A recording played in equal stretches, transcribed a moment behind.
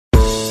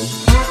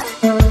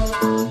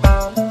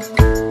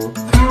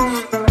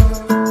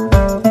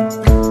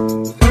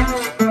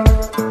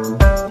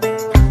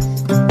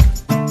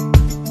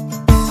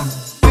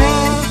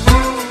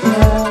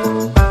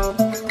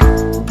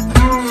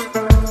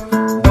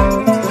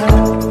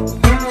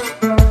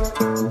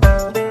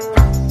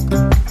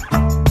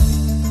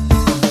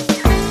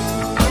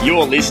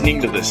listening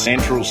to the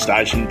Central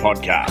Station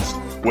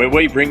podcast, where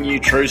we bring you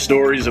true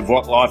stories of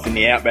what life in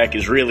the outback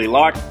is really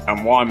like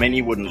and why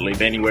many wouldn't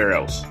live anywhere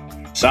else.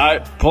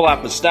 So, pull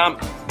up a stump,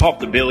 pop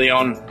the billy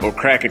on, or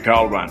crack a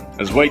cold one,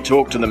 as we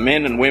talk to the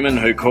men and women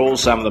who call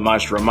some of the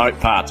most remote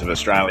parts of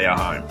Australia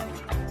home.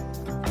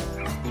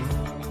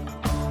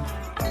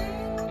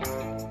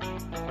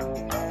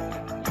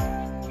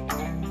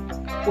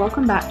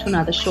 Welcome back to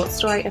another short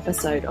story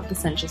episode of the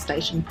Central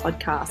Station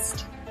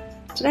podcast.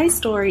 Today's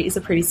story is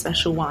a pretty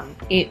special one.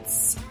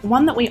 It's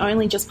one that we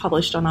only just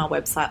published on our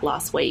website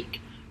last week,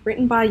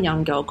 written by a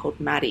young girl called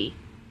Maddie.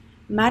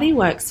 Maddie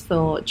works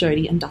for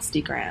Jody and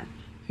Dusty Graham,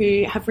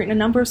 who have written a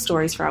number of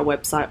stories for our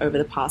website over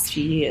the past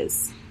few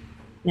years.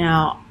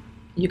 Now,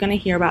 you're going to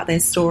hear about their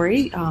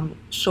story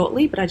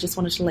shortly, but I just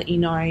wanted to let you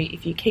know,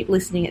 if you keep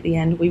listening at the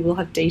end, we will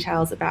have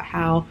details about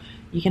how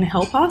you can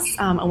help us,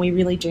 and we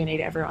really do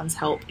need everyone's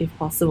help if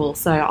possible.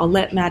 So I'll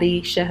let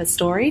Maddie share her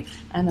story,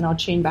 and then I'll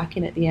tune back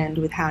in at the end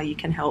with how you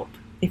can help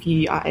if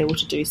you are able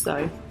to do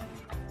so.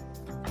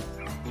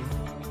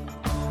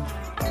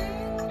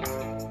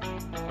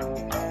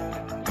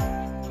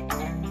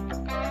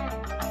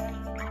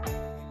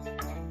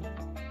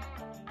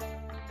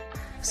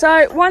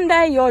 So one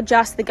day you're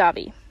just the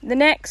gubby. The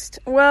next,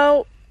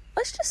 well,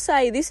 let's just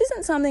say this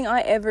isn't something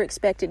I ever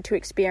expected to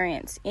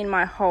experience in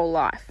my whole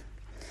life.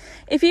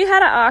 If you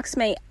had asked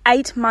me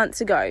 8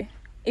 months ago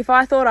if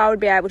I thought I would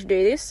be able to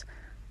do this,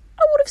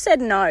 I would have said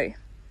no.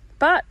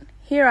 But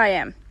here I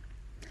am.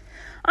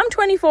 I'm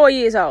 24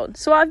 years old,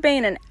 so I've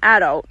been an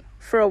adult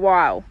for a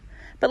while.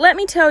 But let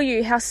me tell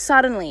you how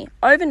suddenly,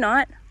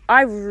 overnight,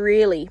 I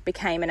really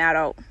became an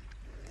adult.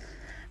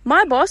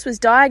 My boss was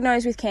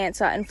diagnosed with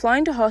cancer and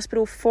flown to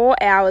hospital 4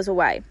 hours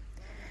away.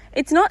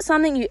 It's not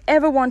something you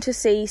ever want to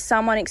see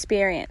someone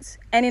experience,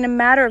 and in a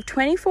matter of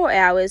 24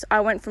 hours,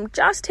 I went from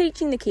just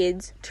teaching the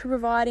kids to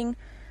providing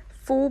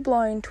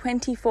full-blown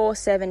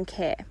 24/7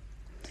 care.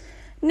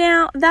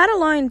 Now, that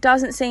alone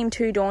doesn't seem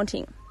too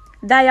daunting.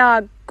 They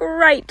are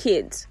great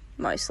kids,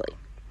 mostly.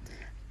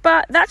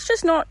 But that's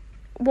just not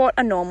what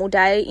a normal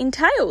day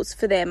entails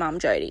for their mum,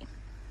 Jody.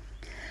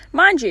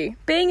 Mind you,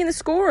 being in the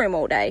schoolroom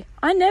all day,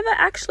 I never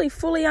actually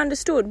fully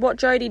understood what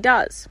Jody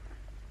does.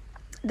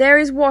 There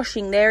is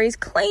washing, there is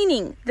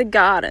cleaning the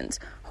gardens,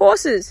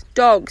 horses,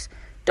 dogs,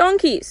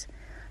 donkeys,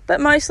 but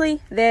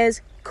mostly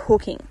there's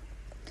cooking.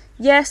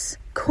 Yes,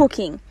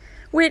 cooking,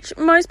 which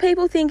most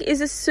people think is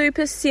a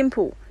super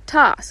simple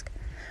task.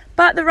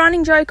 But the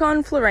running joke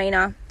on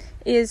Florina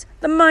is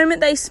the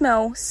moment they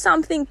smell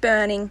something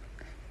burning,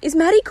 is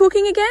Maddie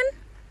cooking again?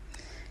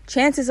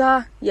 Chances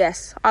are,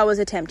 yes, I was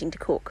attempting to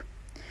cook.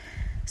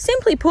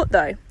 Simply put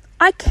though,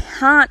 I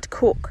can't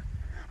cook.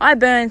 I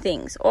burn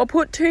things, or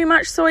put too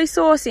much soy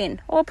sauce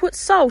in, or put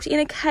salt in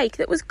a cake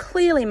that was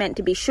clearly meant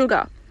to be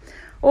sugar.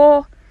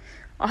 Or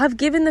I've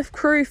given the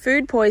crew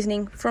food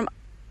poisoning from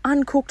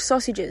uncooked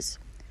sausages.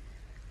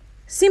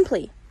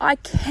 Simply, I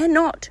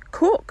cannot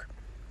cook.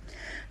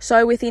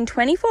 So within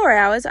 24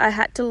 hours, I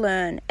had to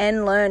learn,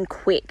 and learn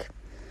quick.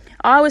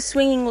 I was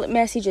swinging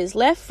messages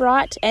left,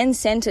 right, and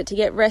centre to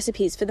get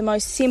recipes for the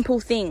most simple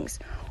things,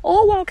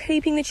 all while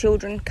keeping the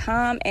children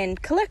calm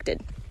and collected.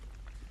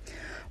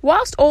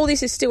 Whilst all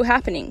this is still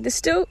happening, the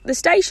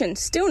station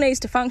still needs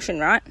to function,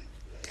 right?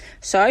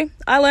 So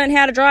I learned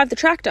how to drive the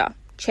tractor,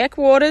 check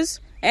waters,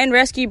 and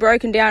rescue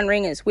broken down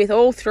ringers with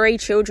all 3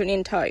 children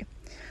in tow.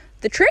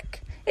 The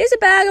trick is a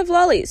bag of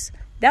lollies.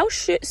 They'll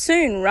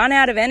soon run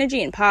out of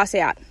energy and pass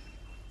out.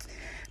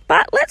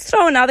 But let's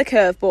throw another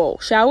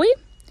curveball, shall we?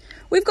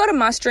 We've got a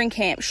mustering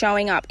camp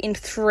showing up in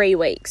 3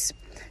 weeks.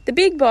 The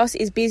big boss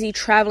is busy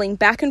travelling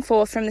back and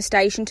forth from the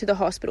station to the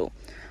hospital.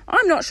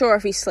 I'm not sure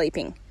if he's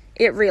sleeping.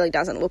 It really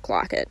doesn't look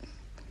like it.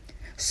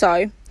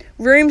 So,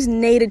 rooms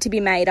needed to be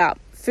made up,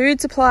 food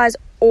supplies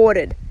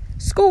ordered,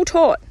 school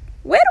taught.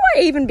 Where do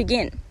I even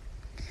begin?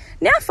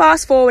 Now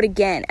fast forward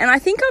again, and I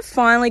think I've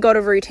finally got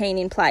a routine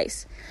in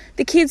place.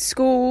 The kids'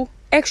 school,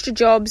 extra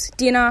jobs,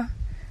 dinner.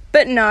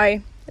 But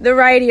no, the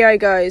radio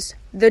goes,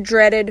 the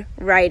dreaded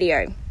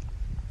radio.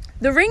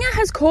 The ringer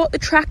has caught the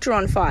tractor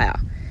on fire.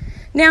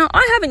 Now,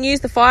 I haven't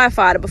used the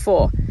firefighter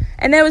before,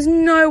 and there was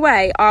no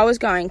way I was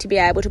going to be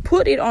able to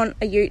put it on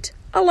a ute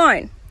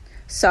alone.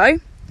 So,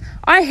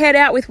 I head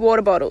out with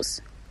water bottles.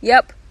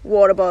 Yep,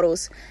 water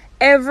bottles.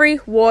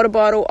 Every water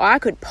bottle I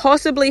could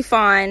possibly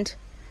find,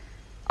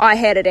 I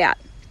headed out.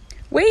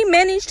 We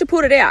managed to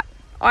put it out.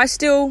 I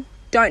still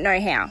don't know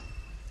how.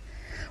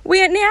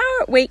 We are now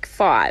at week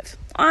 5.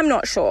 I'm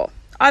not sure.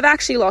 I've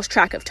actually lost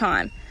track of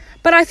time.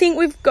 But I think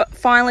we've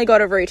finally got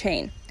a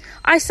routine.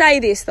 I say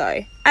this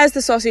though, as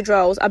the sausage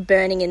rolls are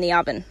burning in the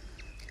oven.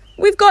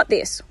 We've got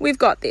this. We've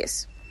got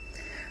this.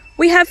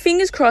 We have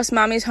fingers crossed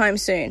Mum is home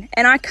soon,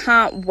 and I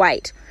can't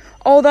wait.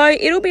 Although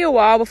it'll be a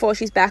while before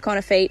she's back on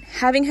her feet,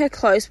 having her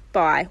close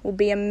by will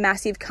be a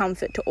massive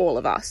comfort to all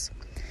of us.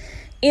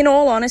 In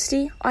all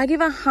honesty, I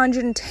give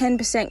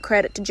 110%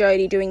 credit to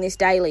Jody doing this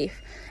daily,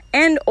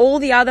 and all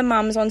the other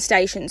mums on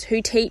stations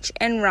who teach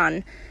and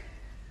run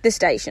the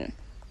station.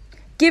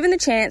 Given the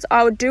chance,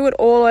 I would do it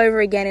all over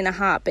again in a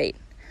heartbeat.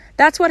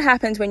 That's what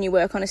happens when you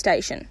work on a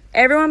station.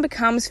 Everyone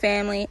becomes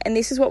family, and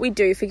this is what we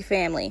do for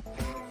family.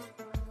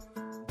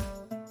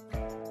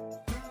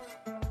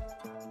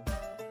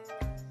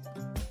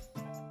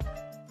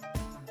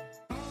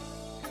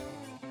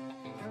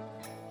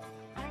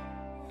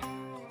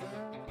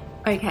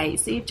 Okay,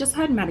 so you've just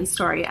heard Maddie's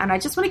story, and I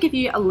just want to give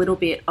you a little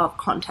bit of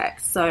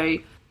context. So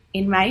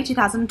in May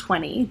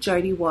 2020,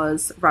 Jodie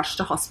was rushed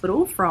to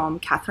hospital from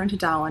Katherine to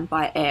Darwin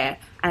by air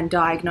and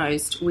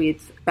diagnosed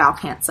with bowel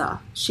cancer.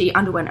 She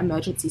underwent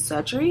emergency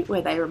surgery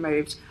where they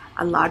removed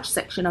a large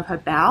section of her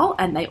bowel,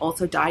 and they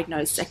also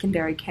diagnosed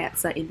secondary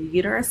cancer in the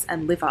uterus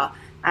and liver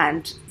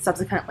and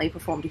subsequently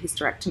performed a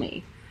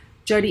hysterectomy.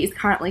 Jodie is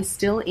currently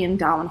still in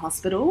Darwin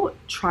Hospital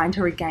trying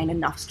to regain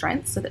enough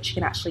strength so that she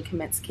can actually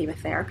commence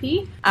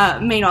chemotherapy.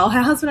 Meanwhile,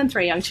 her husband and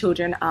 3 young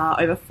children are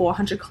over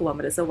 400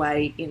 kilometres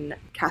away in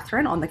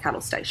Katherine on the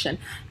cattle station,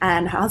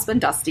 and her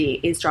husband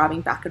Dusty is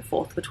driving back and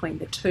forth between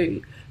the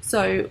two.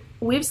 So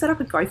we've set up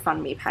a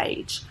GoFundMe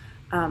page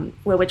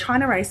where we're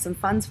trying to raise some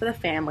funds for the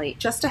family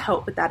just to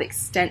help with that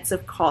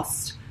extensive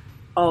cost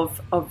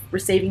of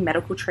receiving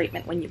medical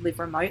treatment when you live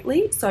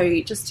remotely. So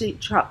just to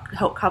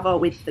help cover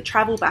with the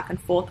travel back and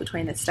forth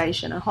between the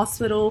station and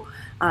hospital,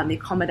 the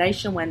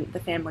accommodation when the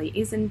family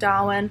is in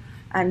Darwin,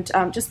 and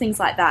just things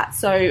like that.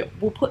 So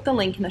we'll put the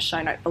link in the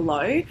show note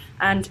below,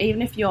 and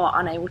even if you're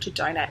unable to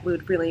donate, we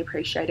would really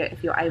appreciate it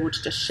if you're able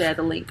to just share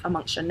the link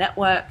amongst your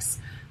networks.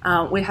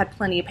 We had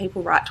plenty of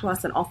people write to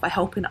us and offer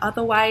help in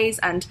other ways,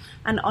 and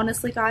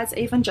honestly guys,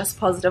 even just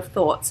positive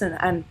thoughts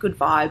and good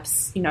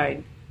vibes, you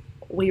know,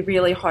 we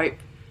really hope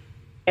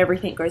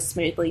everything goes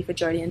smoothly for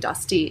Jodie and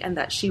Dusty and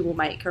that she will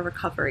make a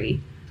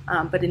recovery.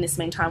 But in this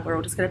meantime, we're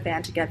all just going to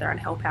band together and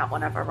help out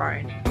one of our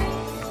own.